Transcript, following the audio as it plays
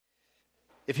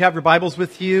If you have your Bibles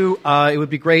with you, it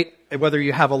would be great whether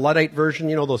you have a Luddite version,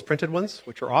 you know, those printed ones,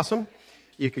 which are awesome.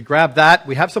 You could grab that.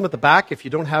 We have some at the back. If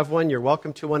you don't have one, you're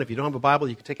welcome to one. If you don't have a Bible,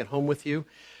 you can take it home with you.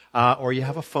 Or you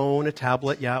have a phone, a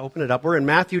tablet. Yeah, open it up. We're in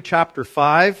Matthew chapter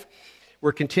 5.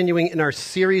 We're continuing in our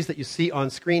series that you see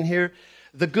on screen here.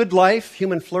 The Good Life,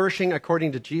 Human Flourishing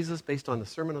According to Jesus, based on the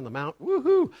Sermon on the Mount.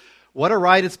 Woohoo! What a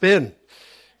ride it's been.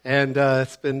 And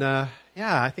it's been,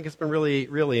 I think it's been really,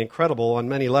 really incredible on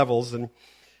many levels. And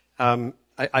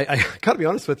I got to be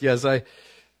honest with you, as I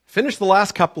finished the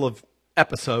last couple of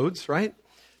episodes, right?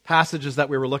 Passages that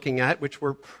we were looking at, which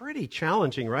were pretty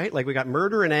challenging, right? Like we got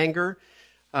murder and anger.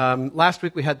 Last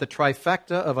week we had the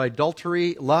trifecta of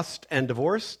adultery, lust, and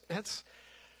divorce. And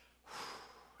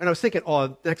I was thinking,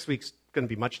 next week's going to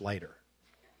be much lighter.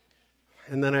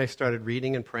 And then I started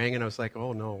reading and praying, and I was like,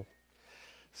 oh no.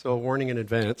 So a warning in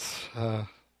advance.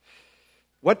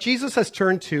 What Jesus has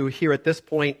turned to here at this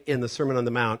point in the Sermon on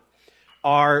the Mount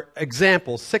are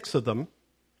examples, 6 of them,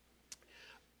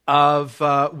 of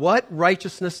what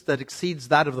righteousness that exceeds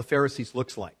that of the Pharisees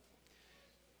looks like.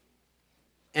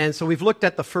 And so we've looked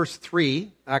at the first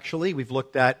 3, actually. We've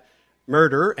looked at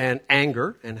murder and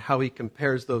anger and how he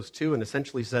compares those two and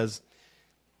essentially says,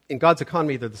 in God's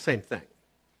economy, they're the same thing.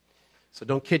 So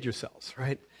don't kid yourselves,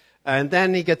 right? And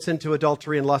then he gets into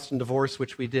adultery and lust and divorce,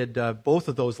 which we did both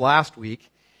of those last week.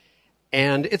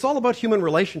 And it's all about human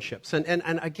relationships. And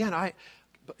again,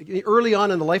 early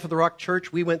on in the life of the Rock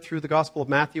Church, we went through the Gospel of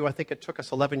Matthew. I think it took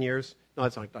us 11 years. No,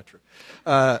 that's not true.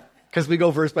 Because we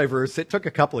go verse by verse. It took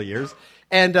a couple of years.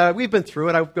 And we've been through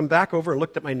it. I've gone back over and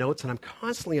looked at my notes, and I'm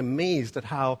constantly amazed at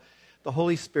how the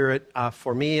Holy Spirit,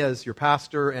 for me as your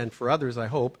pastor and for others, I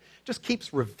hope, just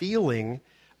keeps revealing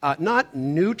not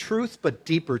new truths, but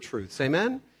deeper truths.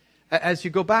 Amen? As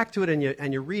you go back to it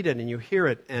and you read it and you hear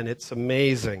it, and it's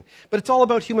amazing. But it's all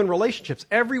about human relationships.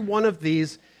 Every one of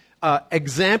these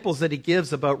examples that he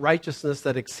gives about righteousness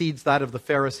that exceeds that of the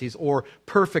Pharisees or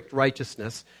perfect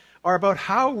righteousness are about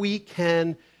how we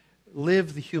can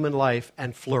live the human life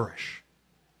and flourish.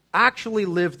 Actually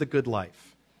live the good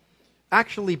life.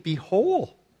 Actually be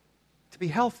whole, to be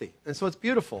healthy. And so it's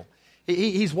beautiful.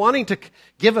 He's wanting to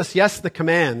give us, yes, the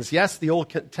commands, yes, the Old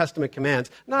Testament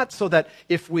commands, not so that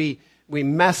if we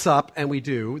mess up, and we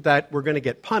do, that we're going to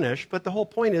get punished, but the whole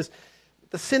point is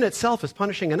the sin itself is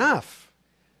punishing enough.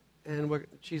 And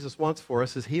what Jesus wants for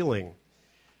us is healing.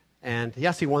 And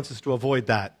yes, he wants us to avoid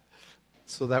that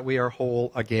so that we are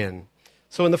whole again.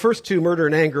 So in the first 2, murder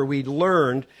and anger, we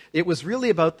learned it was really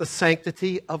about the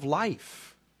sanctity of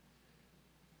life.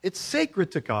 It's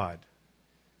sacred to God.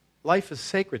 Life is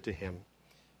sacred to him.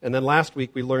 And then last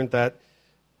week we learned that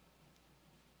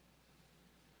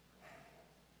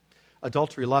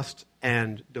adultery, lust,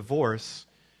 and divorce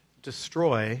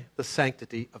destroy the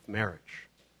sanctity of marriage.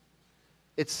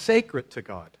 It's sacred to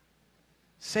God.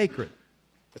 Sacred.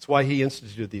 That's why he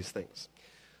instituted these things.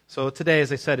 So today,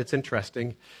 as I said, it's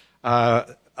interesting. I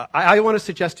want to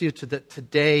suggest to you that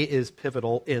today is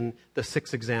pivotal in the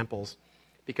 6 examples,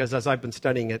 because as I've been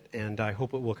studying it, and I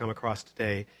hope it will come across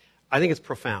today, I think it's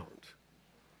profound.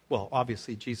 Well,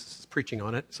 obviously, Jesus is preaching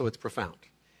on it, so it's profound.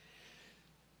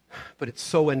 But it's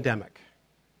so endemic.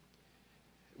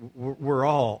 We're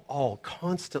all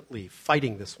constantly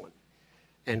fighting this one,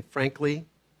 and frankly,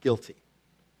 guilty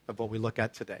of what we look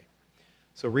at today.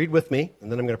 So read with me, and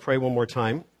then I'm going to pray one more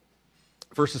time.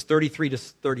 Verses 33 to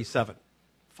 37,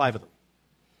 5 of them.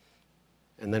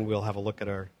 And then we'll have a look at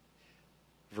our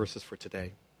verses for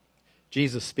today.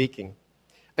 Jesus speaking.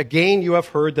 Again, you have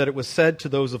heard that it was said to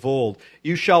those of old,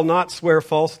 you shall not swear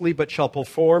falsely, but shall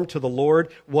perform to the Lord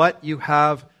what you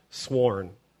have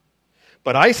sworn.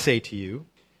 But I say to you,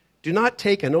 do not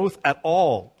take an oath at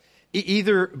all,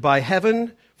 either by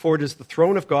heaven, for it is the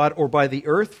throne of God, or by the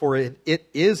earth, for it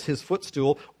is his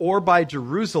footstool, or by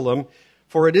Jerusalem,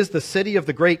 for it is the city of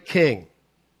the great king.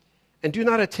 And do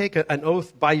not take an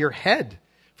oath by your head,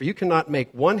 for you cannot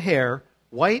make one hair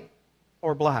white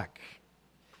or black.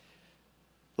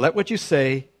 Let what you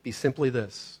say be simply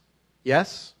this,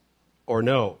 yes or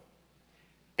no.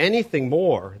 Anything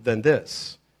more than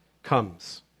this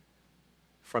comes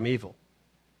from evil.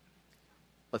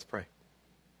 Let's pray.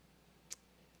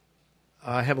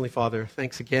 Heavenly Father,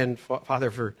 thanks again, Father,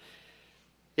 for,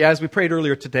 as we prayed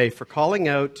earlier today, for calling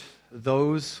out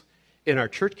those in our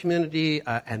church community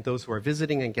and those who are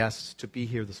visiting and guests to be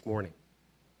here this morning.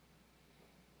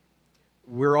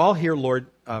 We're all here, Lord,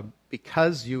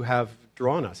 because you have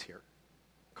drawn us here,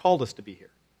 called us to be here.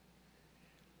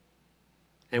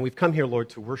 And we've come here, Lord,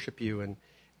 to worship you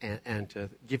and to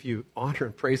give you honor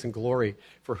and praise and glory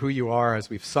for who you are as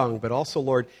we've sung, but also,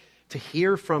 Lord, to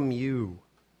hear from you.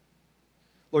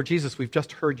 Lord Jesus, we've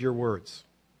just heard your words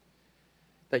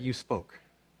that you spoke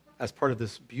as part of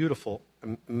this beautiful,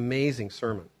 amazing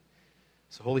sermon.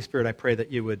 So, Holy Spirit, I pray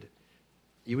that you would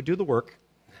do the work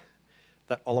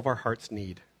that all of our hearts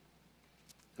need.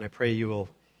 And I pray you will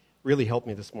really help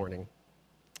me this morning,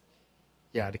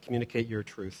 to communicate your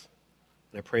truth.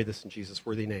 And I pray this in Jesus'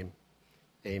 worthy name.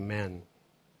 Amen.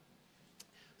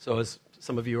 So as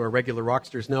some of you are regular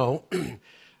rocksters know,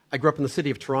 I grew up in the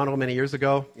city of Toronto many years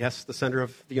ago. Yes, the center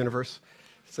of the universe.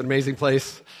 It's an amazing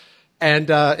place. And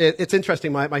it's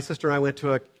interesting. My sister and I went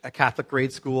to a Catholic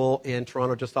grade school in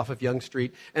Toronto just off of Yonge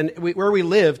Street. And where we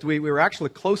lived, we were actually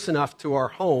close enough to our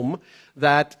home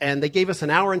and they gave us an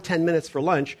hour and 10 minutes for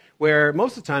lunch, where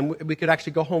most of the time we could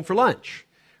actually go home for lunch,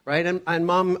 right? And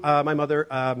Mom, my mother,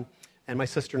 and my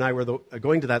sister and I were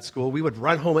going to that school. We would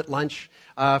run home at lunch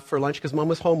for lunch because Mom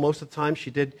was home most of the time.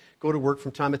 She did go to work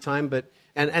from time to time,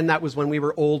 and that was when we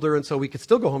were older, and so we could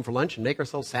still go home for lunch and make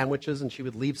ourselves sandwiches, and she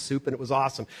would leave soup, and it was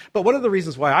awesome. But one of the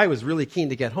reasons why I was really keen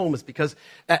to get home is because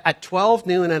at 12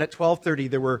 noon and at 12:30,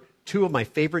 there were two of my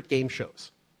favorite game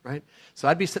shows, right? So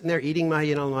I'd be sitting there eating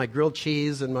my grilled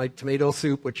cheese and my tomato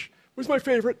soup, which was my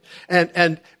favorite,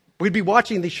 and we'd be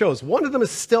watching these shows. One of them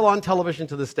is still on television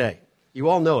to this day. You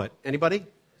all know it. Anybody?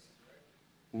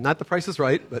 Not The Price is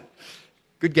Right, but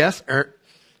good guess.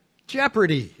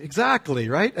 Jeopardy, exactly,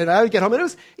 right? And I would get home, and it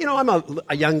was, I'm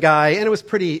a young guy, and it was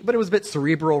pretty, but it was a bit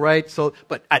cerebral, right?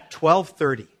 But at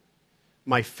 12:30,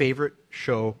 my favorite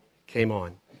show came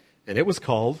on, and it was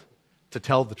called To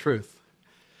Tell the Truth.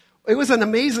 It was an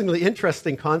amazingly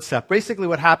interesting concept. Basically,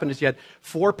 what happened is you had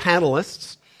four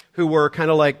panelists who were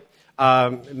kind of like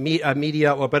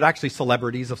media, but actually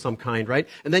celebrities of some kind, right?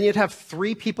 And then you'd have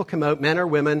three people come out, men or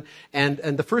women, and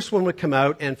the first one would come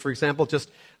out and, for example,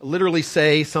 just literally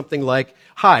say something like,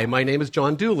 "Hi, my name is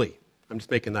John Dooley." I'm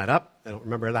just making that up. I don't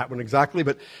remember that one exactly,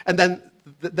 and then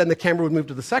the camera would move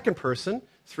to the second person,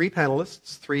 three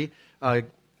panelists, three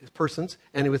persons,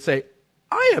 and it would say,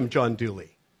 "I am John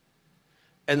Dooley."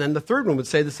 And then the third one would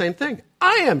say the same thing,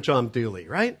 "I am John Dooley,"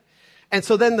 right? And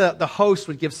so then the host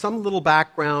would give some little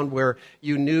background where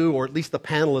you knew, or at least the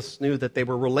panelists knew, that they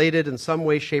were related in some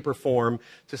way, shape, or form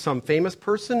to some famous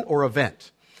person or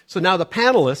event. So now the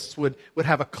panelists would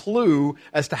have a clue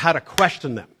as to how to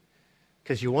question them,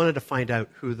 because you wanted to find out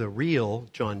who the real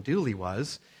John Dooley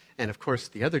was. And of course,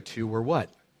 the other two were what?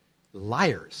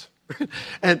 Liars.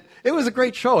 And it was a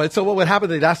great show. And so what would happen,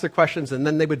 they'd ask their questions, and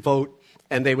then they would vote.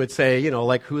 And they would say,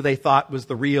 like who they thought was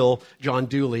the real John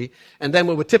Dooley. And then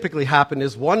what would typically happen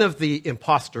is one of the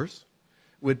imposters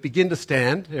would begin to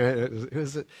stand.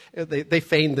 They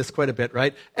feigned this quite a bit,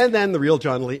 right? And then the real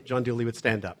John Dooley would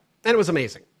stand up. And it was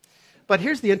amazing. But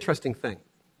here's the interesting thing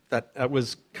that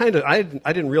was kind of, I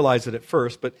didn't realize it at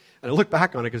first, but and I look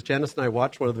back on it because Janice and I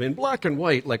watched one of them in black and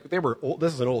white. Like they were old.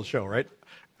 This is an old show, right?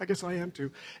 I guess I am too.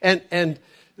 And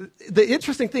the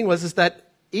interesting thing is that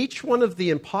each one of the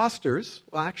imposters,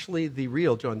 well, actually the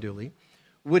real John Dooley,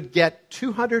 would get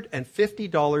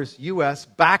 $250 US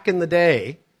back in the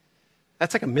day.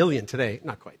 That's like $1 million today,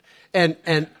 not quite.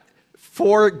 And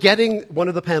for getting one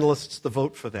of the panelists to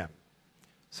vote for them.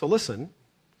 So listen,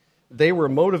 they were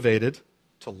motivated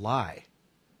to lie.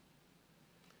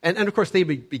 And of course, they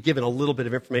would be given a little bit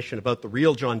of information about the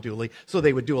real John Dooley, so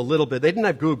they would do a little bit. They didn't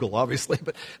have Google, obviously,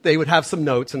 but they would have some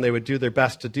notes, and they would do their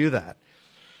best to do that.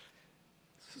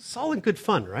 It's all in good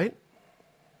fun, right?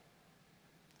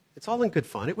 It's all in good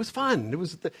fun. It was fun. It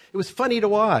was funny to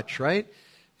watch, right?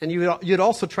 And you'd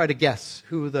also try to guess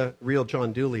who the real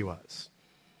John Dooley was.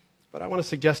 But I want to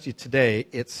suggest to you today,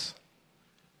 it's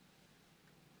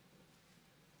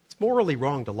morally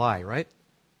wrong to lie, right?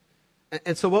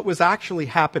 And so what was actually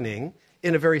happening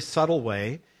in a very subtle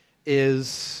way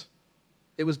is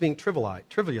it was being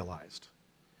trivialized,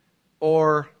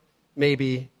 or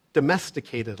maybe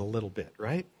domesticated a little bit,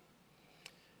 right?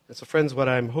 And so, friends, what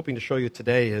I'm hoping to show you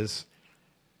today is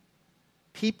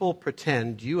people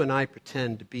pretend, you and I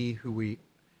pretend to be who we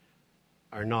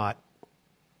are not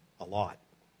a lot.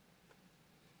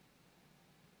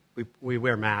 We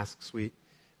wear masks.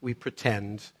 We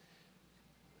pretend.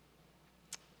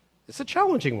 It's a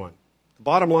challenging one. The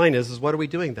bottom line is what are we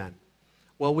doing then?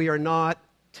 Well, we are not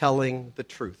telling the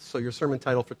truth. So your sermon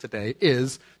title for today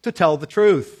is To Tell the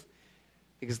Truth.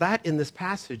 Because that, in this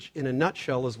passage, in a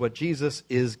nutshell, is what Jesus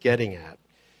is getting at.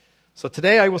 So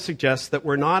today I will suggest that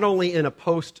we're not only in a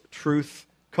post-truth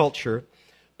culture,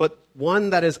 but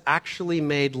one that has actually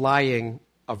made lying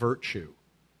a virtue.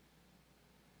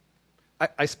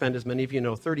 I spent, as many of you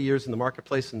know, 30 years in the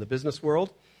marketplace in the business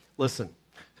world. Listen,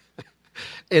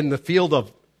 in the field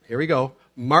of, here we go,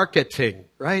 marketing,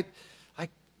 right?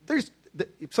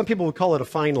 Some people would call it a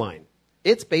fine line.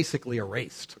 it's basically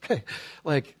erased. Okay,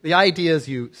 like the idea is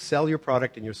you sell your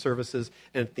product and your services,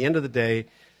 and at the end of the day,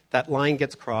 that line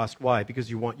gets crossed. Why? Because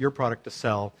you want your product to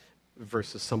sell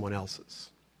versus someone else's.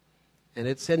 And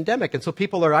it's endemic. And so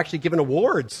people are actually given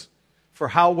awards for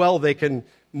how well they can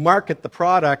market the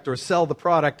product or sell the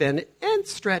product and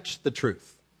stretch the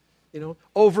truth.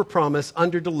 Overpromise,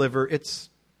 underdeliver. It's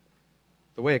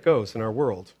the way it goes in our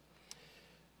world.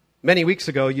 Many weeks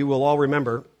ago, you will all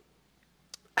remember,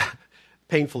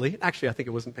 painfully, actually I think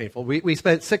it wasn't painful, we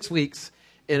spent 6 weeks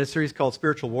in a series called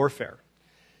Spiritual Warfare.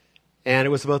 And it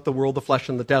was about the world, the flesh,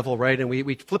 and the devil, right? And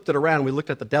we flipped it around. We looked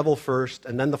at the devil first,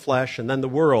 and then the flesh, and then the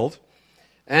world.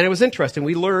 And it was interesting.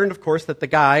 We learned, of course, that the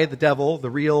guy, the devil, the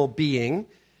real being,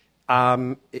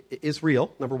 is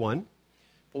real, number one.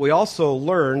 But we also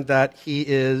learned that he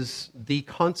is the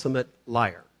consummate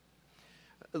liar.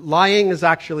 Lying is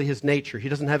actually his nature. He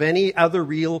doesn't have any other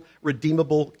real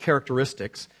redeemable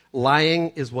characteristics. Lying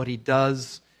is what he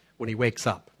does when he wakes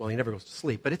up. Well, he never goes to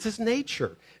sleep, but it's his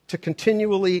nature to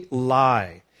continually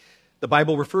lie. The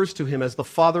Bible refers to him as the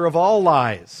father of all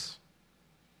lies.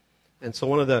 And so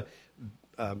one of the,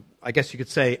 I guess you could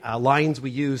say, lines we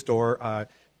used or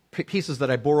pieces that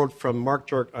I borrowed from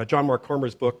John Mark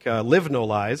Comer's book, Live No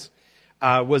Lies,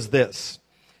 was this.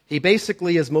 He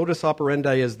basically, his modus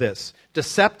operandi is this.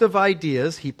 Deceptive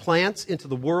ideas he plants into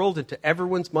the world, into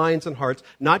everyone's minds and hearts,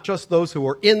 not just those who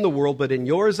are in the world, but in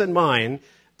yours and mine,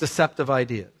 deceptive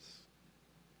ideas.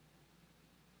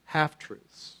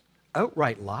 Half-truths,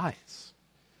 outright lies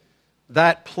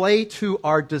that play to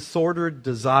our disordered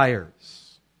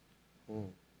desires,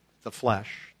 the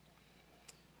flesh,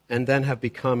 and then have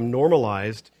become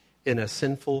normalized in a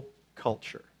sinful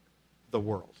culture, the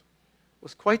world. It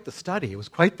was quite the study. It was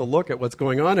quite the look at what's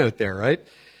going on out there, right?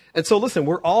 And so listen,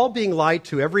 we're all being lied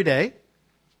to every day.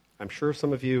 I'm sure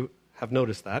some of you have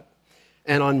noticed that.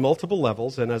 And on multiple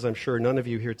levels, and as I'm sure none of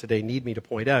you here today need me to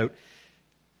point out,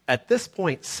 at this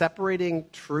point, separating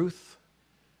truth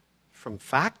from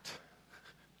fact,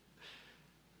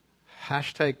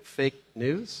 hashtag fake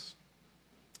news,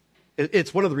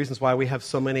 it's one of the reasons why we have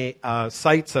so many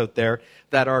sites out there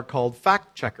that are called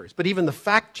fact checkers. But even the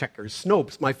fact checkers,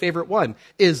 Snopes, my favorite one,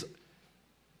 is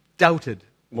doubted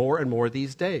more and more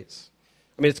these days.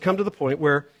 I mean, it's come to the point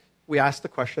where we ask the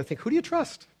question, I think, who do you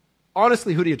trust?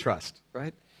 Honestly, who do you trust,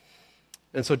 right?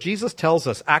 And so Jesus tells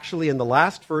us, actually in the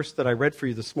last verse that I read for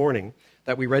you this morning,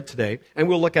 that we read today, and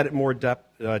we'll look at it more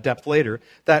depth later,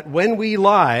 that when we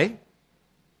lie,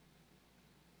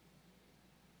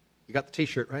 you got the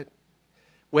t-shirt, right?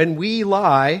 When we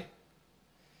lie,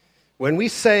 when we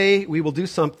say we will do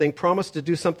something, promise to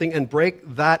do something, and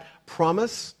break that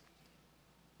promise,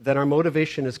 then our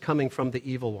motivation is coming from the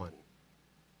evil one.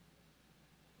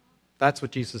 That's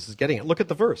what Jesus is getting at. Look at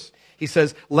the verse. He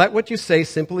says, let what you say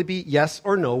simply be yes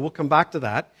or no. We'll come back to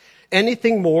that.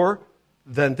 Anything more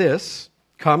than this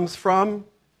comes from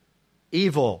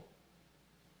evil.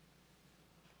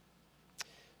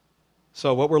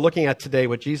 So what we're looking at today,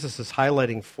 what Jesus is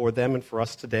highlighting for them and for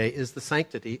us today, is the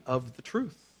sanctity of the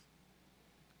truth.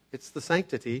 It's the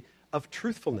sanctity of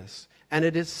truthfulness, and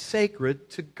it is sacred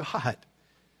to God.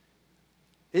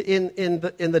 In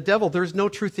the devil, there's no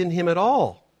truth in him at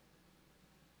all.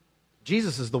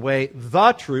 Jesus is the way,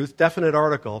 the truth, definite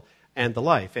article, and the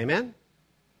life. Amen?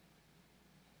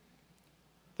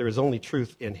 There is only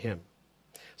truth in him.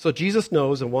 So Jesus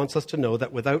knows and wants us to know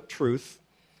that without truth,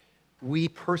 we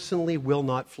personally will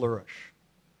not flourish.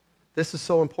 This is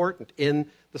so important in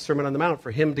the Sermon on the Mount for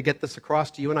him to get this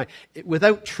across to you and I.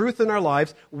 Without truth in our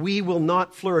lives, we will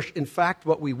not flourish. In fact,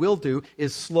 what we will do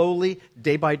is slowly,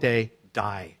 day by day,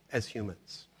 die as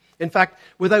humans. In fact,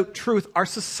 without truth, our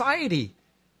society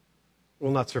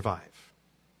will not survive.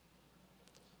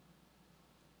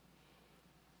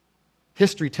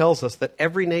 History tells us that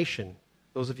every nation,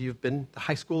 those of you who've been to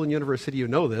high school and university, you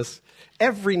know this,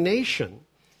 every nation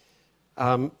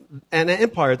and an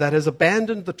empire that has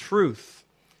abandoned the truth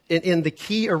in the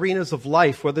key arenas of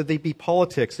life, whether they be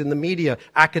politics, in the media,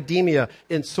 academia,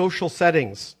 in social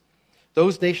settings,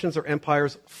 those nations or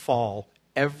empires fall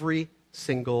every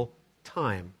single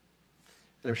time.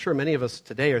 And I'm sure many of us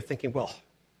today are thinking, well,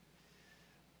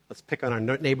 let's pick on our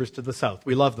neighbors to the south.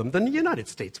 We love them. Then the United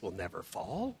States will never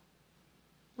fall.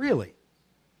 Really?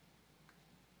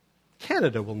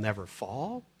 Canada will never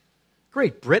fall.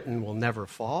 Great Britain will never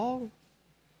fall.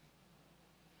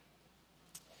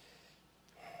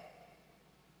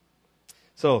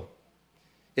 So,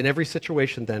 in every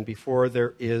situation then, before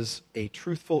there is a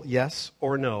truthful yes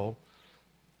or no,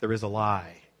 there is a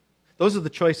lie. Those are the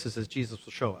choices as Jesus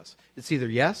will show us. It's either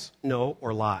yes, no,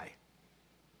 or lie.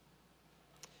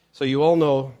 So you all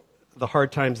know the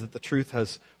hard times that the truth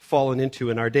has fallen into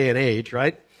in our day and age,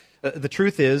 right? The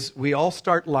truth is, we all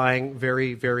start lying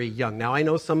very, very young. Now, I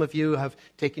know some of you have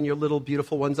taken your little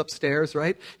beautiful ones upstairs,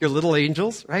 right? Your little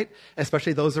angels, right?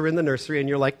 Especially those who are in the nursery, and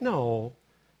you're like, no,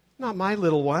 not my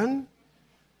little one.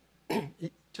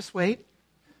 Just wait,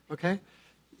 okay?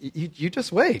 You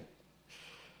just wait.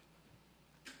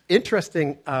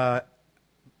 Interesting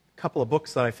couple of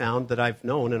books that I found that I've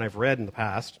known and I've read in the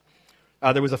past.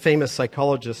 There was a famous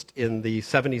psychologist in the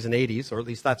 70s and 80s, or at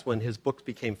least that's when his books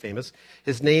became famous.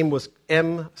 His name was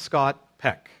M. Scott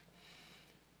Peck.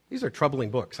 These are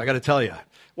troubling books, I got to tell you.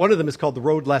 One of them is called The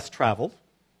Road Less Traveled.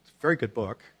 It's a very good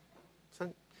book.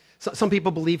 Some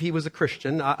people believe he was a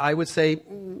Christian. I would say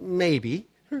maybe.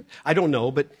 I don't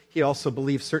know, but he also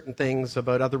believed certain things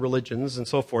about other religions and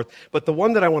so forth. But the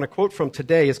one that I want to quote from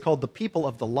today is called The People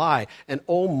of the Lie. And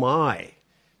oh my,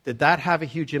 did that have a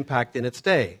huge impact in its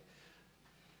day.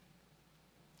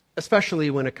 Especially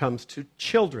when it comes to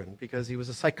children, because he was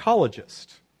a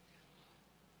psychologist.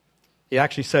 He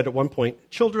actually said at one point,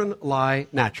 children lie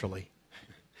naturally.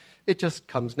 It just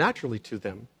comes naturally to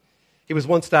them. He was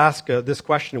once asked this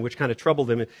question, which kind of troubled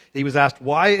him. He was asked,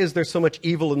 why is there so much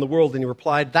evil in the world? And he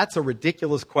replied, that's a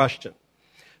ridiculous question.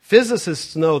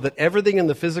 Physicists know that everything in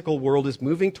the physical world is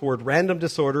moving toward random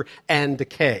disorder and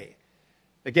decay.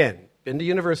 Again, been to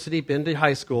university, been to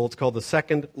high school. It's called the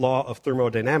second law of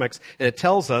thermodynamics, and it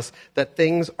tells us that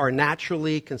things are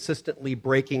naturally, consistently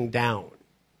breaking down.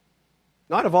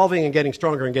 Not evolving and getting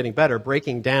stronger and getting better,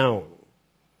 breaking down.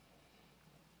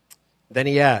 Then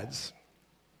he adds,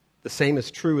 the same is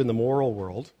true in the moral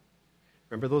world.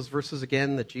 Remember those verses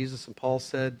again that Jesus and Paul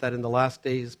said that in the last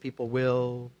days people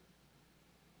will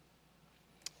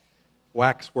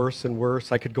wax worse and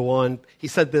worse? I could go on. He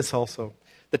said this also.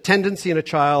 The tendency in a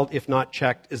child, if not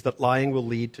checked, is that lying will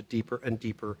lead to deeper and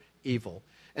deeper evil.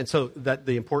 And so that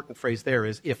the important phrase there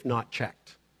is, if not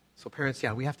checked. So parents,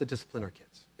 we have to discipline our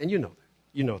kids. And you know that.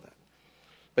 You know that.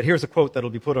 But here's a quote that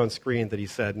will be put on screen that he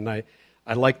said, and I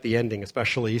like the ending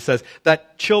especially. He says,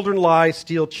 that children lie,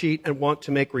 steal, cheat, and want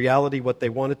to make reality what they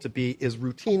want it to be is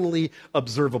routinely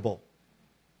observable.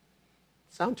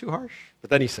 Sound too harsh? But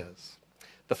then he says,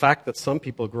 the fact that some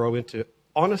people grow into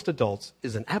honest adults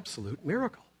is an absolute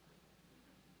miracle.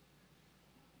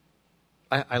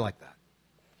 I like that.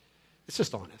 It's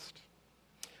just honest.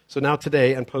 So now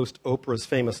today, and post Oprah's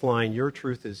famous line, your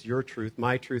truth is your truth,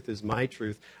 my truth is my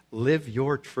truth, live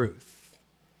your truth.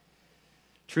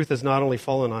 Truth has not only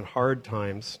fallen on hard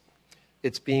times,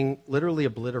 it's being literally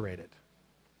obliterated.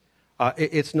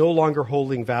 It's no longer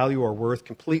holding value or worth,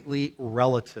 completely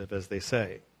relative, as they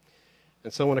say.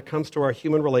 And so when it comes to our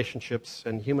human relationships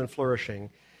and human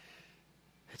flourishing,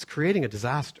 it's creating a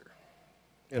disaster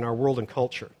in our world and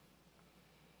culture.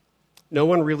 No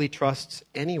one really trusts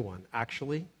anyone,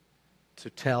 actually, to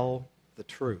tell the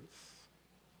truth.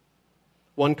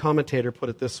 One commentator put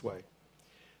it this way,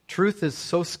 truth is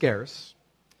so scarce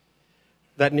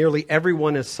that nearly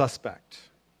everyone is suspect.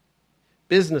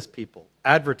 Business people,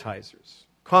 advertisers,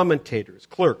 commentators,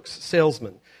 clerks,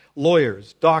 salesmen,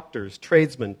 lawyers, doctors,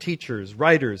 tradesmen, teachers,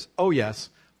 writers, oh yes,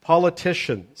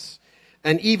 politicians,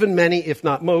 and even many, if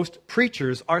not most,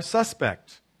 preachers are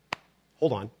suspect.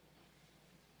 Hold on.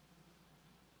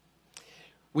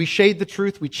 We shade the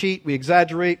truth, we cheat, we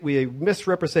exaggerate, we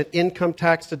misrepresent income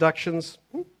tax deductions.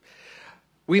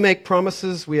 We make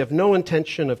promises we have no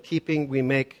intention of keeping. We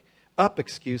make up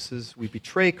excuses. We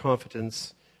betray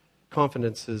confidences,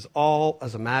 all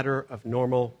as a matter of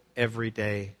normal,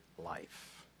 everyday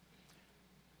life.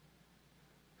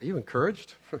 Are you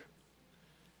encouraged?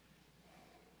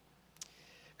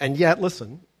 And yet,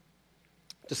 listen,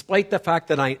 despite the fact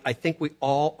that I think we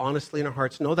all honestly in our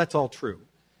hearts know that's all true,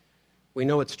 we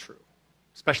know it's true,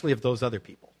 especially of those other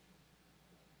people.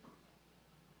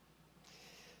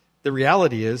 The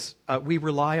reality is we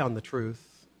rely on the truth,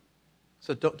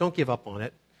 so don't give up on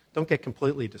it. Don't get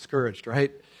completely discouraged,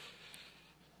 right?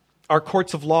 Our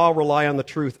courts of law rely on the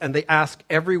truth, and they ask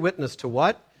every witness to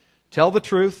what? Tell the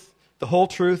truth, the whole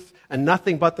truth, and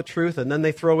nothing but the truth, and then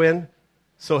they throw in,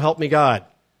 so help me God.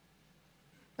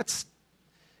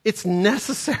 It's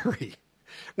necessary.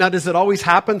 Now, does it always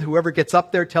happen? Whoever gets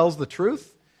up there tells the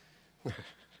truth?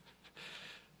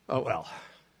 Oh, well,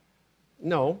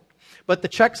 no. But the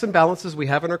checks and balances we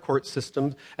have in our court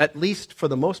system, at least for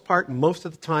the most part, most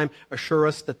of the time, assure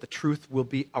us that the truth will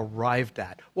be arrived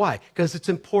at. Why? Because it's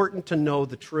important to know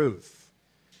the truth.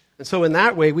 And so in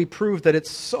that way, we prove that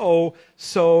it's so,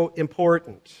 so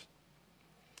important.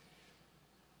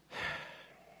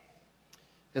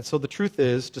 And so the truth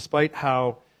is, despite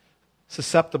how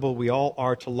susceptible we all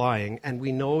are to lying, and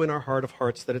we know in our heart of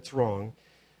hearts that it's wrong,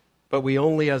 But we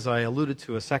only, as I alluded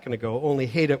to a second ago, only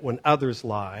hate it when others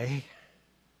lie.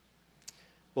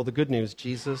 Well, the good news,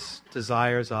 Jesus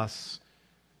desires us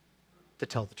to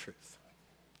tell the truth.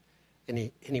 And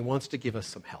he wants to give us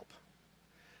some help.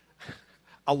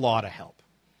 A lot of help.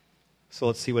 So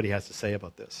let's see what he has to say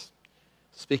about this.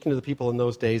 Speaking to the people in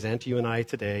those days and to you and I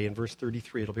today, in verse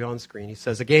 33, it'll be on screen, he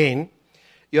says, "Again,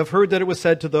 you have heard that it was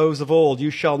said to those of old,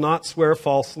 'You shall not swear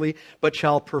falsely, but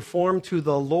shall perform to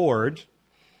the Lord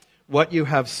what you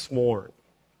have sworn.'"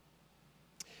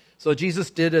 So Jesus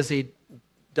did as he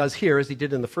does here, as he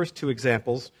did in the first two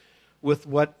examples, with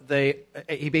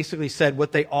he basically said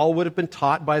what they all would have been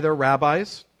taught by their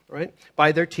rabbis, right?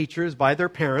 By their teachers, by their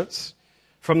parents,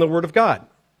 from the Word of God.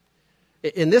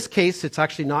 In this case, it's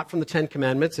actually not from the Ten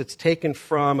Commandments. It's taken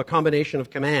from a combination of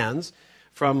commands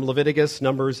from Leviticus,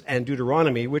 Numbers, and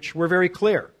Deuteronomy, which were very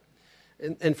clear.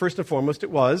 And first and foremost, it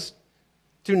was,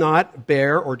 do not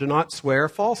bear or do not swear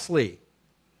falsely.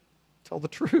 Tell the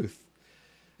truth.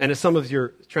 And as some of your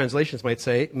translations might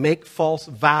say, make false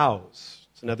vows.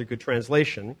 It's another good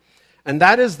translation. And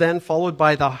that is then followed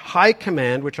by the high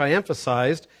command, which I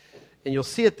emphasized, and you'll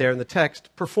see it there in the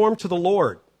text, perform to the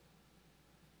Lord.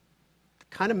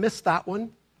 Kind of missed that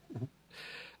one,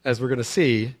 as we're going to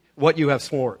see, what you have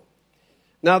sworn.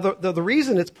 Now, the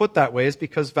reason it's put that way is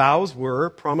because vows were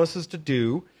promises to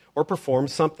do or perform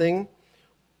something,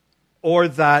 or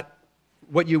that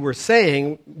what you were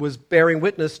saying was bearing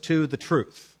witness to the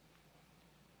truth.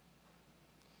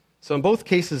 So in both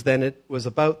cases, then, it was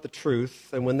about the truth,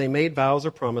 and when they made vows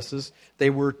or promises, they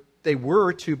were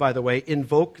to, by the way,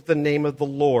 invoke the name of the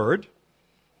Lord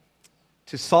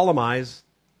to solemnize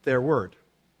their word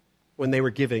when they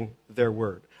were giving their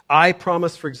word. I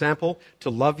promise, for example, to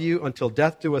love you until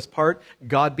death do us part.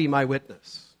 God be my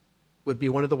witness would be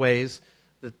one of the ways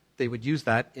that they would use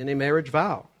that in a marriage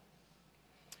vow.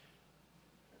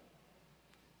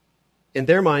 In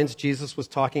their minds, Jesus was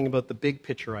talking about the big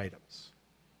picture items.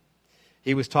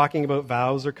 He was talking about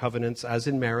vows or covenants, as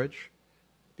in marriage,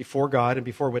 before God and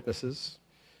before witnesses,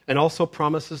 and also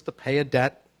promises to pay a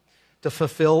debt, to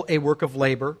fulfill a work of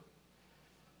labor.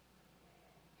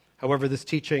 However, this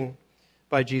teaching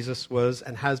by Jesus was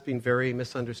and has been very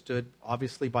misunderstood,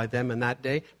 obviously by them in that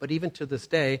day, but even to this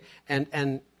day.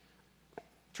 And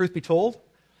truth be told,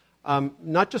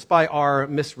 not just by our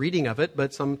misreading of it,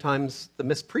 but sometimes the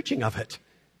mispreaching of it.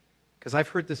 Because I've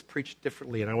heard this preached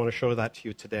differently, and I want to show that to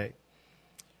you today.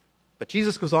 But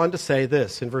Jesus goes on to say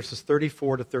this in verses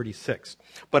 34 to 36.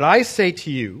 "But I say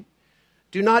to you,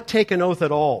 do not take an oath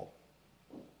at all,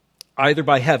 either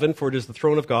by heaven, for it is the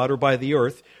throne of God, or by the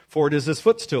earth, for it is his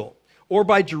footstool, or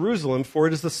by Jerusalem, for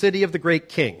it is the city of the great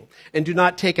king. And do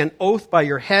not take an oath by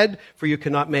your head, for you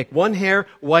cannot make one hair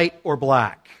white or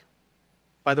black."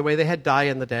 By the way, they had dye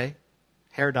in the day.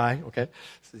 Hair dye, okay.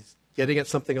 So he's getting at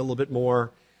something a little bit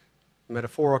more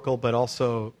metaphorical, but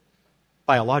also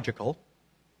biological.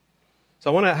 So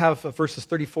I want to have verses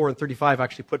 34 and 35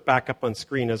 actually put back up on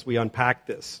screen as we unpack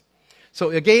this.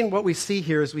 So again, what we see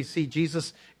here is we see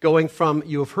Jesus going from,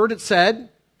 you have heard it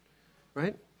said,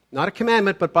 right? Not a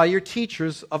commandment, but by your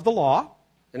teachers of the law.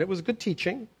 And it was good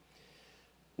teaching.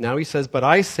 Now he says, but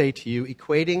I say to you,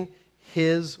 equating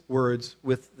his words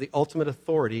with the ultimate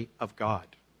authority of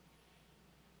God.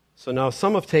 So now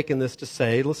some have taken this to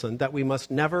say, listen, that we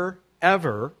must never,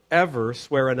 ever, ever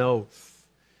swear an oath.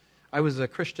 I was a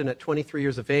Christian at 23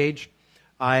 years of age.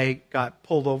 I got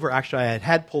pulled over. Actually, I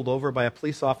had pulled over by a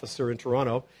police officer in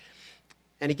Toronto.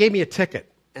 And he gave me a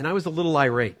ticket. And I was a little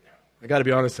irate. I got to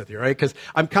be honest with you, right? Because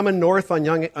I'm coming north on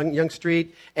Yonge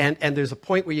Street, and there's a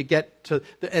point where you get to,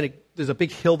 there's a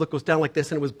big hill that goes down like this,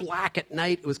 and it was black at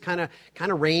night. It was kind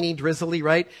of rainy, drizzly,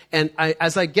 right? And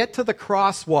as I get to the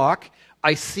crosswalk,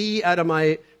 I see out of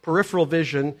my peripheral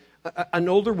vision an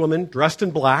older woman dressed in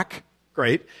black,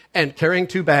 great, and carrying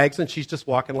two bags, and she's just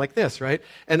walking like this, right?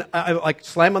 And I like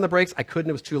slam on the brakes. I couldn't.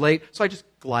 It was too late, so I just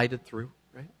glided through.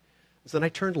 So then I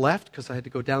turned left because I had to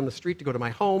go down the street to go to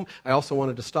my home. I also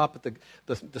wanted to stop at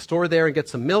the store there and get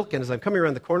some milk. And as I'm coming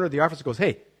around the corner, the officer goes,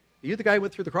 "Hey, are you the guy who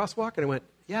went through the crosswalk?" And I went,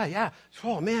 yeah.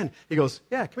 Oh, man. He goes,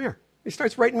 "Yeah, come here." He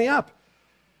starts writing me up.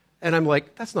 And I'm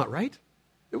like, that's not right.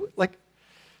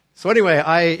 So anyway,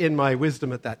 I, in my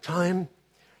wisdom at that time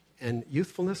and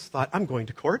youthfulness, thought, I'm going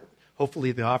to court.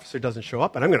 Hopefully the officer doesn't show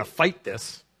up, and I'm going to fight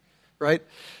this, right?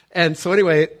 And so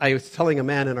anyway, I was telling a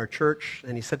man in our church,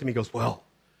 and he said to me, he goes, "Well,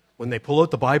 when they pull out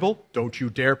the Bible, don't you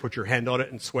dare put your hand on it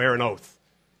and swear an oath.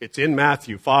 It's in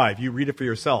Matthew 5. You read it for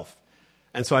yourself."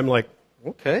 And so I'm like,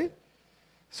 okay.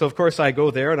 So, of course, I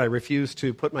go there, and I refuse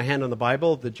to put my hand on the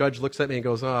Bible. The judge looks at me and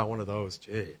goes, "Oh, one of those,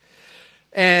 gee."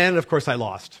 And, of course, I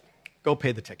lost. Go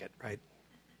pay the ticket, right?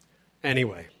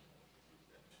 Anyway,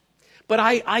 But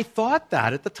I thought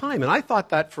that at the time, and I thought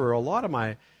that for a lot of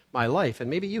my life, and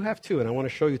maybe you have too, and I want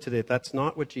to show you today that's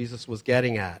not what Jesus was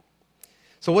getting at.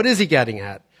 So what is he getting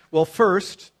at? Well,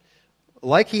 first,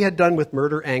 like he had done with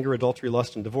murder, anger, adultery,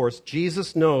 lust, and divorce,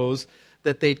 Jesus knows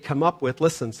that they'd come up with,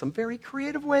 listen, some very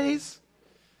creative ways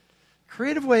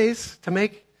to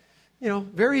make,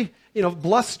 very,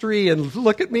 blustery and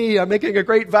look at me, I'm making a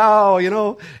great vow,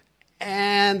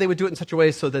 and they would do it in such a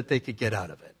way so that they could get out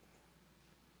of it.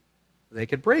 They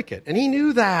could break it. And he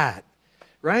knew that,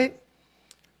 right?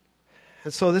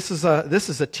 And so this is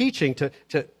a teaching to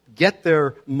get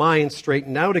their mind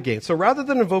straightened out again. So rather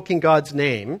than invoking God's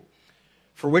name,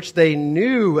 for which they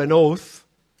knew an oath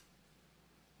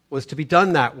was to be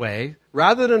done that way,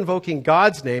 rather than invoking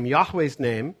God's name, Yahweh's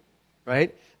name,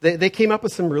 right? They came up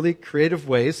with some really creative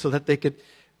ways so that they could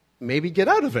maybe get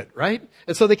out of it, right?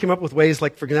 And so they came up with ways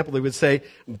like, for example, they would say,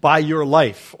 by your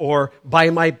life, or by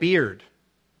my beard.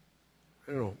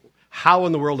 I don't know how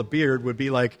in the world a beard would be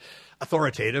like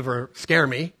authoritative or scare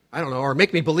me. I don't know, or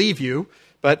make me believe you.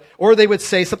 Or they would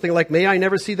say something like, may I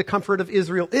never see the comfort of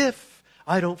Israel if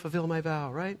I don't fulfill my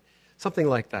vow, right? Something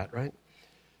like that, right?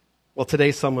 Well, today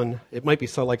it might be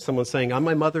like someone saying, on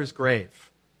my mother's grave.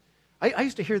 I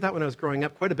used to hear that when I was growing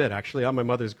up quite a bit, actually, on my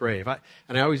mother's grave.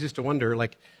 And I always used to wonder,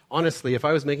 honestly, if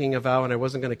I was making a vow and I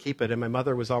wasn't going to keep it and my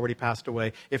mother was already passed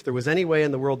away, if there was any way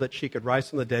in the world that she could rise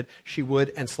from the dead, she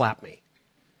would and slap me.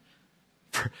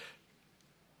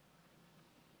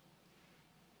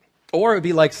 Or it would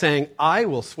be like saying, I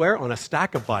will swear on a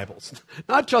stack of Bibles.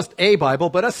 Not just a Bible,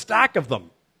 but a stack of them.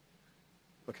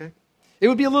 Okay? It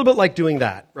would be a little bit like doing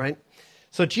that, right?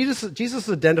 So Jesus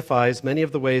identifies many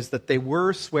of the ways that they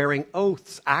were swearing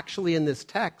oaths actually in this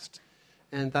text.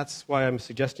 And that's why I'm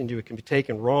suggesting to you it can be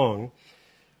taken wrong.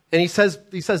 And he says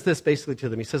this basically to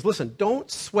them. He says, listen, don't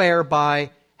swear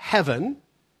by heaven,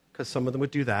 because some of them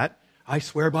would do that. I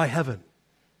swear by heaven,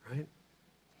 right?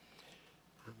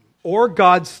 Or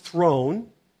God's throne.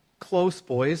 Close,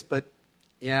 boys, but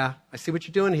yeah, I see what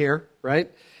you're doing here, right?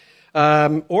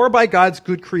 Or by God's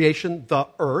good creation, the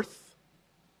earth.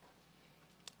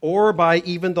 Or by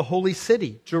even the holy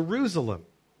city, Jerusalem.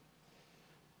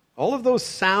 All of those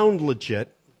sound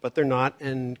legit, but they're not,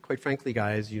 and quite frankly,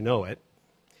 guys, you know it.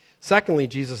 Secondly,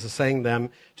 Jesus is saying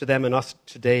to them and us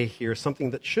today here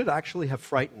something that should actually have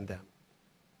frightened them.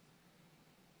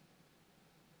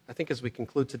 I think as we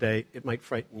conclude today, it might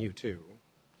frighten you too.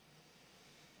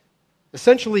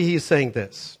 Essentially, he's saying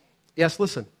this. Yes,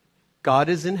 listen, God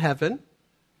is in heaven.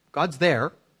 God's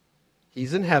there.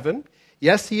 He's in heaven.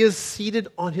 Yes, he is seated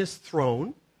on his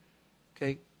throne.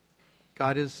 Okay,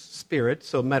 God is spirit,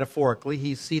 so metaphorically,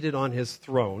 he's seated on his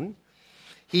throne.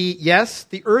 Yes,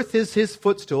 the earth is his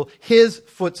footstool. His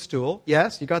footstool.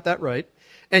 Yes, you got that right.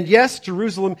 And yes,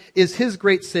 Jerusalem is his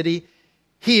great city.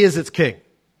 He is its king.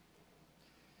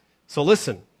 So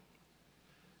listen,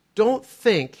 don't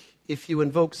think if you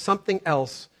invoke something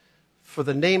else for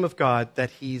the name of God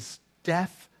that he's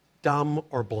deaf, dumb,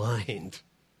 or blind.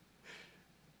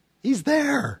 He's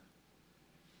there.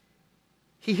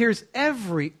 He hears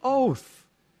every oath,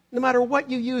 no matter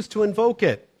what you use to invoke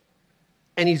it.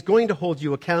 And he's going to hold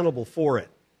you accountable for it.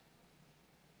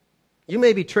 You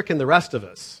may be tricking the rest of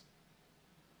us,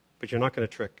 but you're not going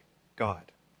to trick God.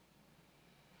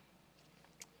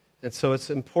 And so it's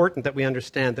important that we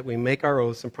understand that we make our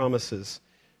oaths and promises.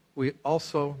 We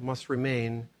also must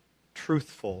remain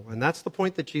truthful. And that's the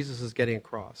point that Jesus is getting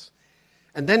across.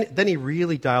 And then he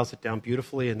really dials it down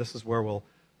beautifully, and this is where we'll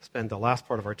spend the last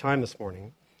part of our time this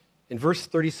morning. In verse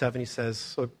 37, he says,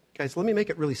 so guys, let me make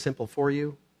it really simple for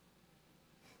you.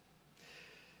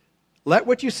 Let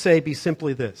what you say be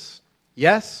simply this,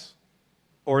 yes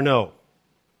or no.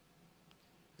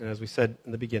 And as we said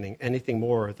in the beginning, anything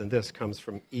more than this comes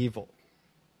from evil.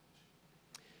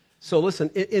 So listen,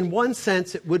 in one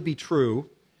sense, it would be true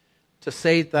to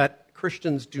say that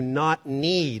Christians do not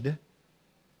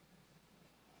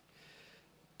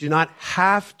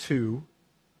have to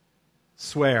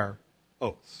swear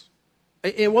oaths.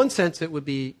 In one sense, it would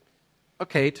be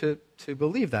okay to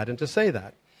believe that and to say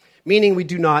that. Meaning we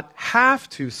do not have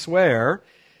to swear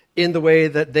in the way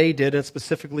that they did, and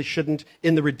specifically shouldn't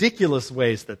in the ridiculous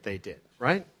ways that they did,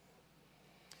 right?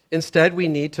 Instead, we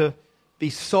need to be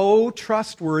so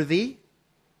trustworthy,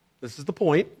 this is the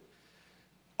point,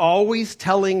 always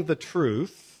telling the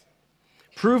truth,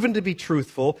 proven to be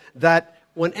truthful, that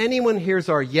when anyone hears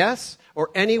our yes or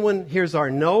anyone hears our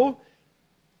no,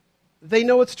 they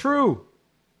know it's true.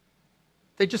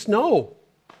 They just know,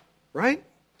 right?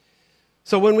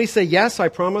 So when we say, yes, I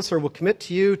promise or will commit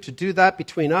to you to do that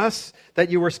between us, that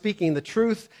you are speaking the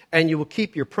truth and you will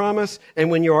keep your promise,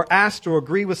 and when you are asked to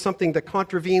agree with something that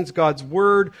contravenes God's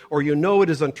word or you know it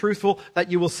is untruthful,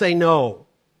 that you will say no.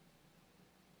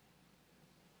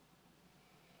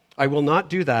 I will not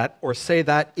do that or say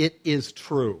that it is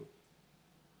true.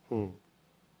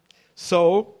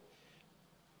 So,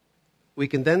 we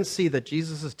can then see that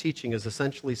Jesus' teaching is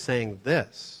essentially saying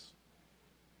this.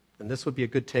 And this would be a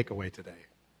good takeaway today.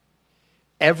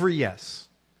 Every yes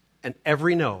and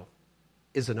every no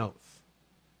is an oath.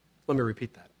 Let me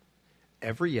repeat that.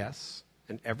 Every yes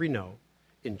and every no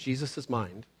in Jesus'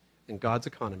 mind, in God's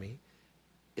economy,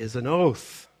 is an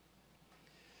oath.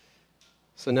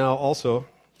 So now also,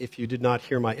 if you did not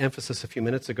hear my emphasis a few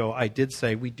minutes ago, I did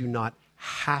say we do not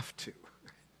have to.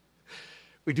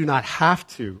 We do not have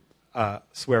to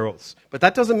swear oaths. But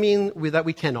that doesn't mean that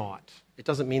we cannot. It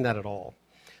doesn't mean that at all.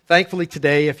 Thankfully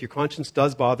today, if your conscience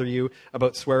does bother you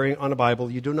about swearing on a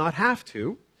Bible, you do not have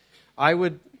to. I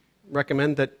would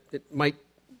recommend that it might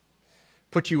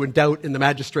put you in doubt in the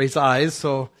magistrate's eyes,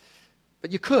 but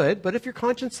you could. But if your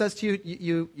conscience says to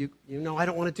you, you know, I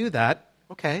don't want to do that,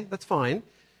 okay, that's fine.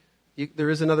 There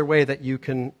is another way that you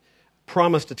can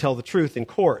promise to tell the truth in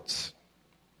courts.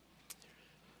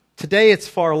 Today, it's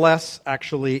far less,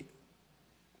 actually,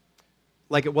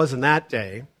 like it was in that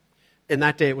day. In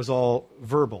that day, it was all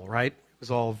verbal, right? It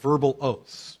was all verbal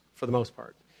oaths, for the most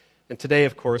part. And today,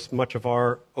 of course, much of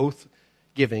our oath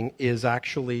giving is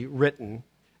actually written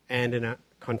and in a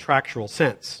contractual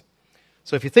sense.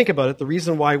 So if you think about it, the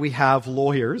reason why we have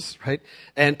lawyers, right,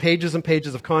 and pages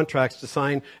of contracts to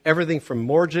sign everything from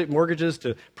mortgages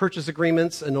to purchase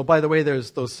agreements, and oh, by the way,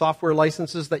 there's those software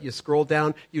licenses that you scroll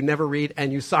down, you never read,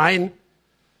 and you sign.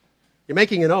 You're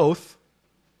making an oath,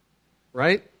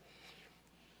 right?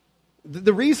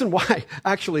 The reason why,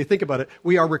 actually, think about it,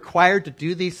 we are required to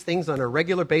do these things on a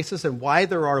regular basis, and why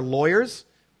there are lawyers,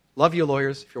 love you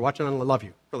lawyers, if you're watching, I love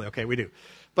you, really, okay, we do.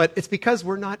 But it's because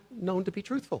we're not known to be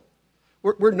truthful.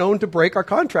 We're known to break our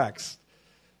contracts.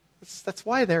 That's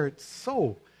why they're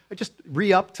so. I just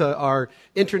re-upped our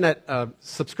internet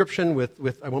subscription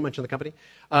with I won't mention the company,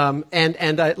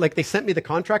 and like they sent me the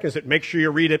contract and said, make sure you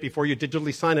read it before you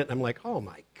digitally sign it. And I'm like, oh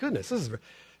my goodness, this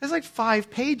is like 5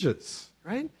 pages,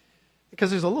 right? Because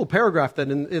there's a little paragraph that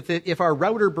if our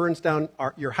router burns down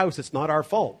your house, it's not our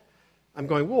fault. I'm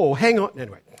going, whoa, hang on.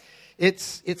 Anyway,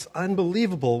 it's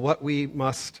unbelievable what we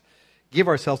must give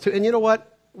ourselves to. And you know what?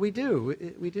 We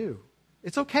do.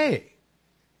 It's okay.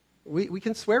 We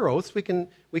can swear oaths. We can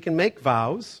make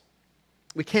vows.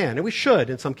 We can, and we should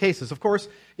in some cases. Of course,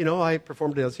 you know, I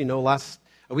performed, as you know, a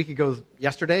week ago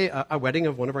yesterday, a wedding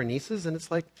of one of our nieces, and it's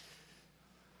like,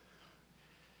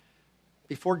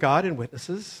 before God and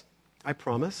witnesses, I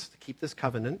promise to keep this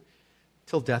covenant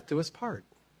till death do us part.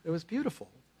 It was beautiful.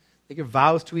 They give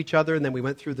vows to each other, and then we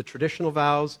went through the traditional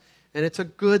vows, and it's a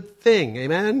good thing.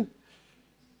 Amen?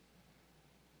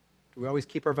 Do we always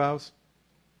keep our vows?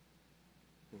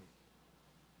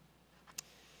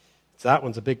 So that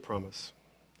one's a big promise.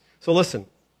 So listen,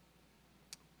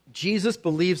 Jesus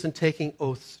believes in taking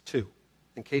oaths too.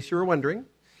 In case you were wondering,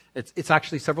 it's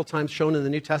actually several times shown in the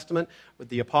New Testament, where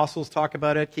the apostles talk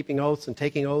about it, keeping oaths and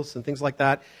taking oaths and things like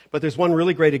that. But there's one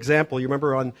really great example. You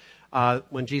remember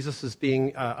when Jesus is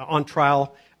being on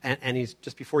trial, and he's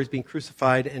just before he's being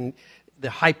crucified, and the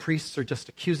high priests are just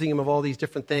accusing him of all these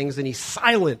different things, and he's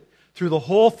silent through the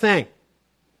whole thing.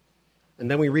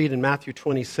 And then we read in Matthew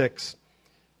 26,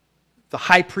 the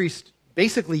high priest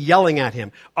basically yelling at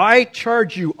him, I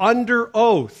charge you under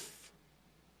oath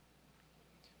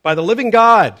by the living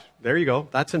God. There you go.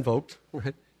 That's invoked.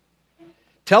 Right?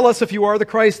 Tell us if you are the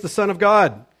Christ, the Son of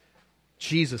God.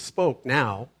 Jesus spoke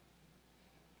now,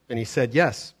 and he said,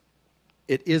 yes,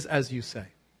 it is as you say.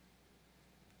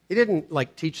 He didn't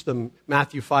teach them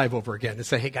Matthew 5 over again and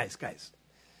say, hey, guys,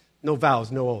 no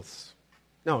vows, no oaths.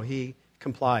 No, he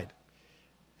complied,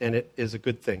 and it is a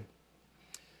good thing.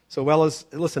 So as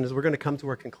we're going to come to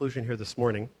our conclusion here this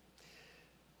morning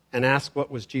and ask what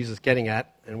was Jesus getting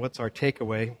at and what's our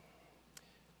takeaway,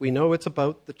 we know it's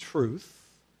about the truth.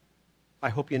 I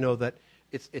hope you know that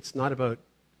it's not about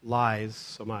lies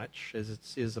so much as it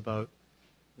is about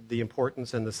the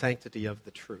importance and the sanctity of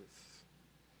the truth.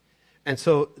 And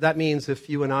so that means if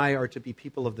you and I are to be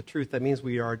people of the truth, that means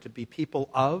we are to be people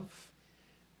of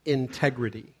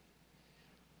integrity.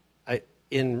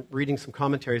 In reading some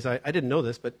commentaries, I didn't know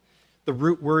this, but the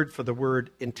root word for the word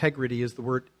integrity is the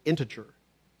word integer.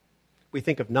 We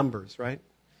think of numbers, right?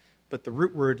 But the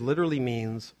root word literally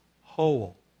means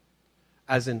whole,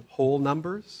 as in whole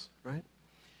numbers, right?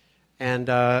 And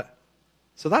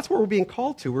So that's what we're being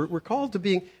called to. We're called to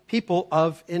being people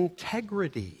of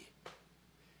integrity.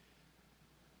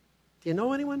 Do you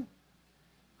know anyone?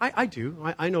 I do.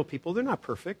 I know people. They're not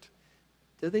perfect.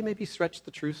 Do they maybe stretch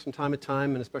the truth from time to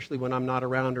time, and especially when I'm not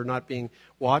around or not being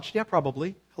watched? Yeah,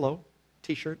 probably. Hello,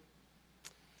 T-shirt.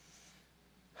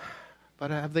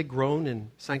 But have they grown in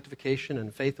sanctification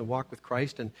and faith and walk with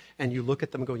Christ? And you look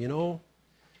at them and go,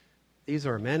 these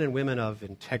are men and women of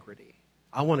integrity.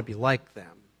 I want to be like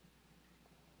them.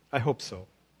 I hope so.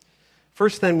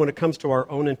 First, then, when it comes to our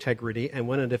own integrity, and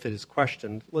when and if it is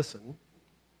questioned, listen,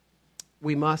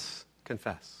 we must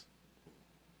confess.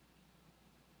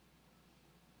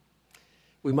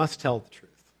 We must tell the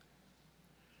truth.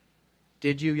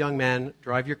 Did you, young man,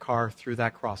 drive your car through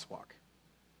that crosswalk?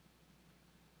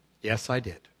 Yes, I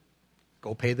did.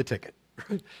 Go pay the ticket.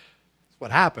 That's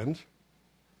what happened.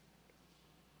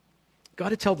 Got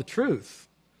to tell the truth.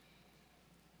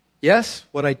 Yes,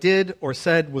 what I did or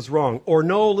said was wrong. Or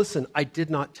no, listen, I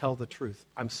did not tell the truth.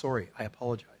 I'm sorry. I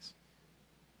apologize.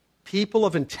 People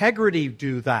of integrity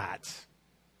do that.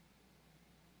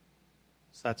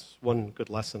 So that's one good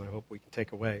lesson I hope we can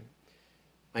take away.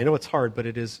 I know it's hard, but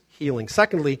it is healing.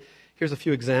 Secondly, here's a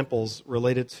few examples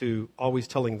related to always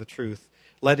telling the truth.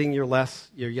 Letting your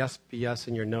yes be yes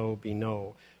and your no be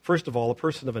no. First of all, a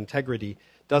person of integrity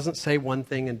doesn't say one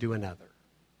thing and do another.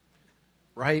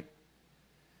 Right?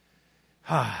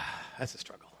 That's a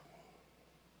struggle.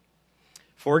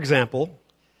 For example,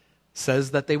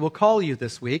 says that they will call you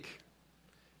this week,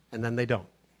 and then they don't.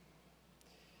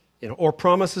 Or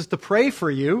promises to pray for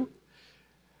you,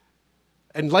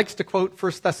 and likes to quote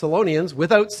 1 Thessalonians,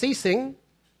 without ceasing,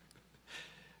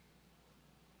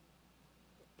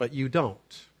 but you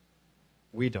don't.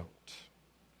 We don't.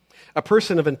 A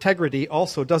person of integrity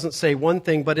also doesn't say one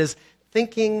thing, but is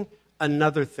thinking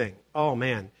another thing. Oh,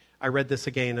 man. I read this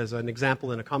again as an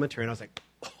example in a commentary, and I was like,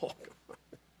 oh, God.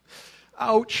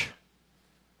 Ouch.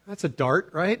 That's a dart,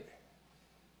 right?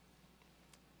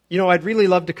 I'd really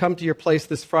love to come to your place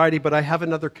this Friday, but I have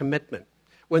another commitment.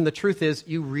 When the truth is,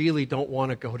 you really don't want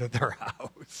to go to their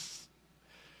house.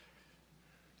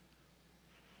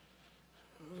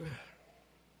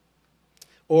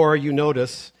 Or you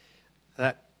notice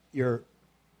that your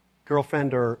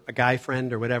girlfriend or a guy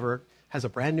friend or whatever has a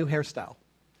brand new hairstyle.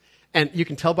 And you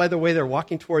can tell by the way they're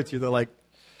walking towards you, they're like,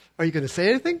 are you going to say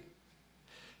anything?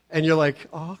 And you're like,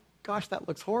 oh, gosh, that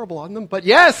looks horrible on them. But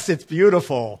yes, it's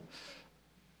beautiful.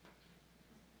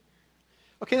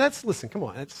 Okay, listen, come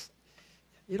on.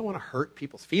 You don't want to hurt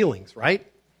people's feelings, right?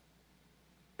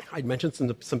 I'd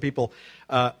mentioned some people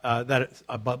that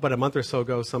about a month or so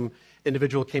ago, some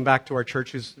individual came back to our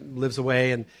church who lives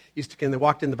away and they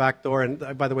walked in the back door.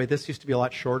 And by the way, this used to be a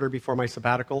lot shorter before my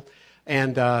sabbatical.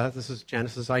 And this is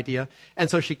Janice's idea. And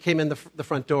so she came in the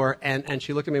front door and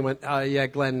she looked at me and went, yeah,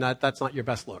 Glenn, that's not your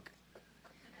best look.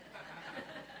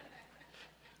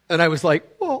 And I was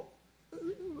like, well,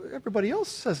 everybody else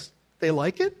says they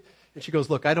like it. And she goes,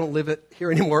 look, I don't live it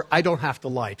here anymore. I don't have to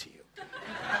lie to you.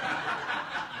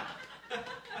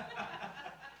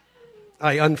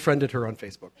 I unfriended her on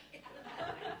Facebook.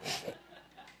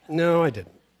 No, I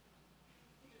didn't.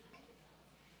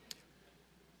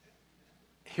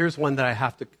 Here's one that I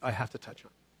have to touch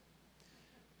on.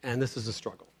 And this is a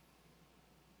struggle.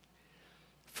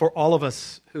 For all of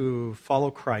us who follow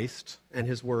Christ and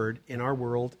his word in our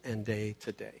world and day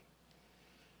to day,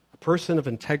 a person of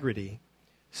integrity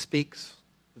speaks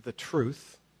the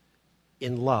truth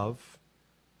in love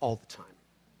all the time.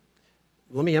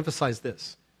 Let me emphasize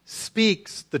this.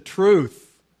 Speaks the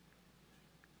truth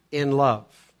in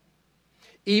love.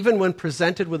 Even when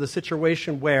presented with a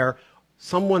situation where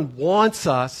someone wants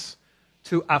us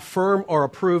to affirm or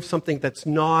approve something that's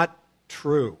not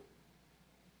true.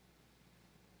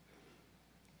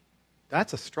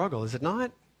 That's a struggle, is it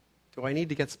not? Do I need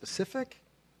to get specific?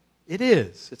 It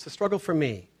is. It's a struggle for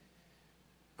me.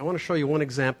 I want to show you one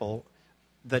example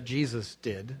that Jesus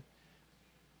did,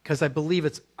 because I believe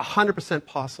it's 100%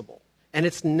 possible. And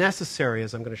it's necessary,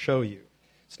 as I'm going to show you.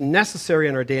 It's necessary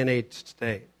in our day and age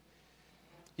today.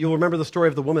 You'll remember the story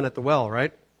of the woman at the well,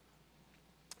 right?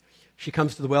 She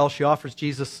comes to the well. She offers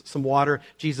Jesus some water.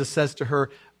 Jesus says to her,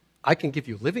 I can give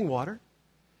you living water.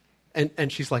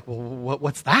 And she's like, well,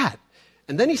 what's that?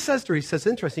 And then he says to her,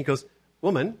 interesting, he goes,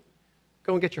 woman,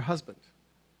 go and get your husband.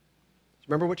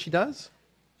 Remember what she does?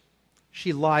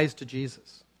 She lies to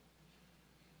Jesus.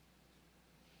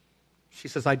 She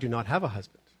says, I do not have a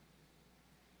husband.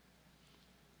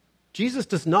 Jesus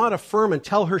does not affirm and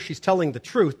tell her she's telling the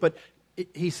truth, but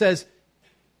he says,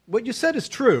 what you said is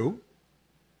true,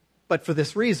 but for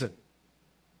this reason.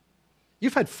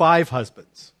 You've had 5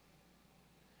 husbands,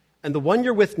 And the one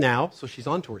you're with now, so she's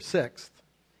on to her sixth,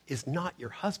 is not your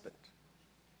husband.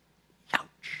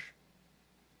 Ouch.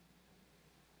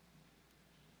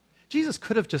 Jesus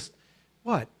could have just,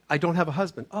 what? I don't have a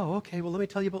husband. Oh, okay, well, let me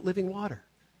tell you about living water.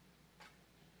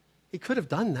 He could have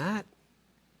done that.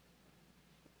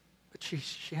 But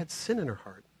she had sin in her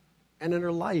heart and in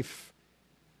her life.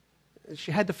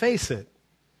 She had to face it.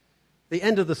 The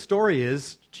end of the story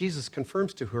is Jesus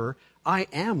confirms to her, I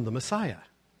am the Messiah.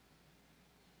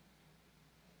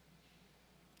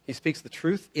 He speaks the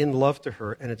truth in love to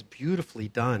her, and it's beautifully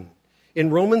done. In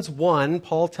Romans 1,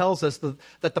 Paul tells us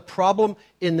that the problem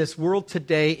in this world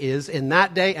today is, in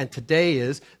that day and today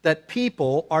is, that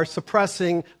people are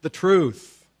suppressing the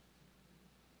truth.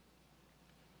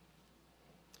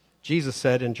 Jesus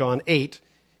said in John 8,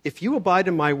 if you abide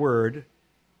in my word,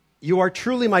 you are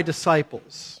truly my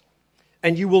disciples,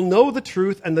 and you will know the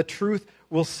truth, and the truth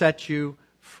will set you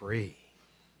free.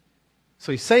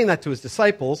 So he's saying that to his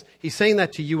disciples. He's saying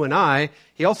that to you and I.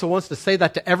 He also wants to say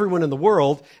that to everyone in the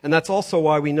world. And that's also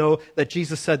why we know that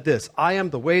Jesus said this, I am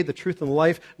the way, the truth, and the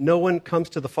life. No one comes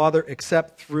to the Father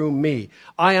except through me.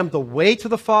 I am the way to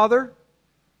the Father.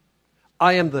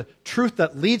 I am the truth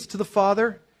that leads to the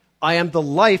Father. I am the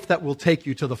life that will take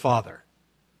you to the Father.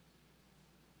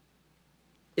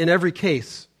 In every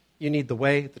case, you need the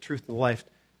way, the truth, and the life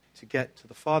to get to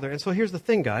the Father. And so here's the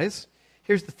thing, guys.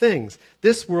 Here's the things.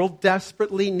 This world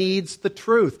desperately needs the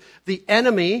truth. The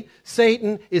enemy,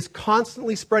 Satan, is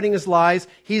constantly spreading his lies.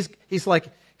 He's like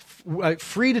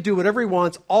free to do whatever he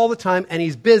wants all the time, and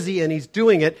he's busy and he's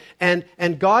doing it. And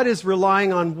God is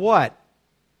relying on what?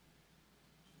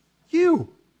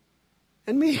 You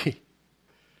and me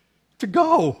to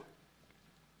go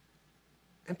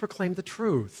and proclaim the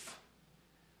truth.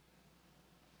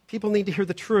 People need to hear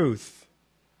the truth.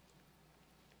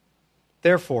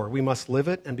 Therefore, we must live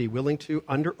it and be willing to,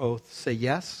 under oath, say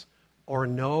yes or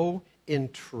no in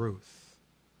truth.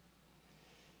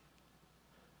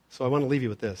 So I want to leave you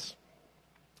with this.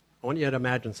 I want you to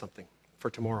imagine something for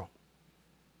tomorrow.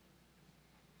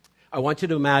 I want you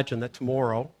to imagine that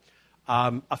tomorrow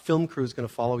a film crew is going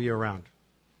to follow you around.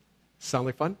 Sound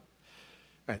like fun?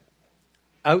 Right.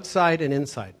 Outside and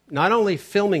inside. Not only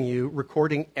filming you,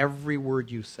 recording every word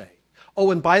you say.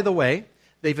 Oh, and by the way,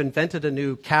 they've invented a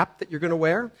new cap that you're going to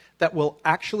wear that will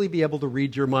actually be able to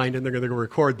read your mind, and they're going to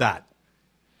record that.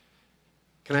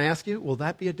 Can I ask you, will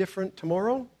that be a different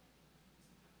tomorrow?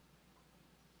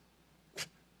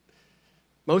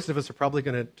 Most of us are probably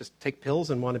going to just take pills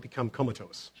and want to become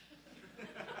comatose.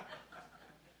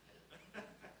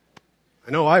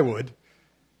 I know I would.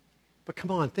 But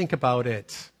come on, think about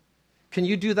it. Can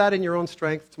you do that in your own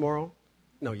strength tomorrow?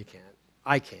 No, you can't.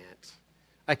 I can't.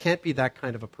 I can't be that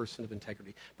kind of a person of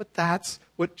integrity. But that's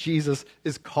what Jesus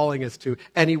is calling us to,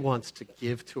 and he wants to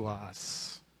give to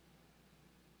us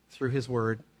through his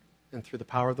word and through the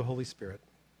power of the Holy Spirit.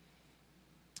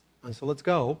 And so let's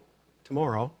go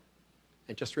tomorrow,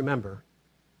 and just remember,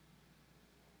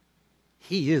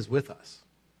 he is with us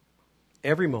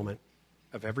every moment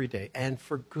of every day, and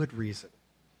for good reason.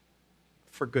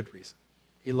 For good reason.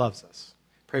 He loves us.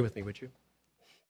 Pray with me, would you?